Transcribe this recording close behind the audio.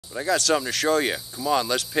But I got something to show you. Come on,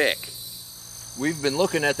 let's pick. We've been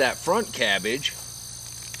looking at that front cabbage,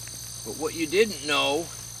 but what you didn't know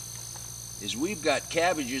is we've got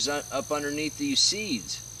cabbages up underneath these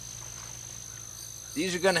seeds.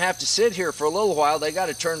 These are going to have to sit here for a little while. They got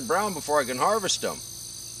to turn brown before I can harvest them.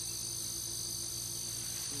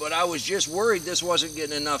 But I was just worried this wasn't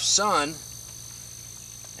getting enough sun,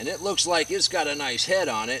 and it looks like it's got a nice head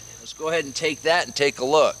on it. Let's go ahead and take that and take a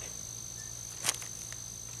look.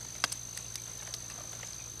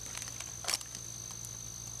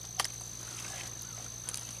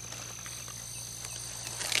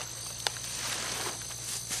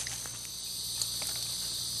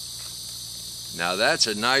 Now that's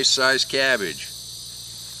a nice sized cabbage.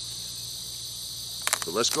 So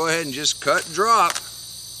let's go ahead and just cut and drop.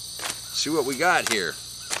 See what we got here.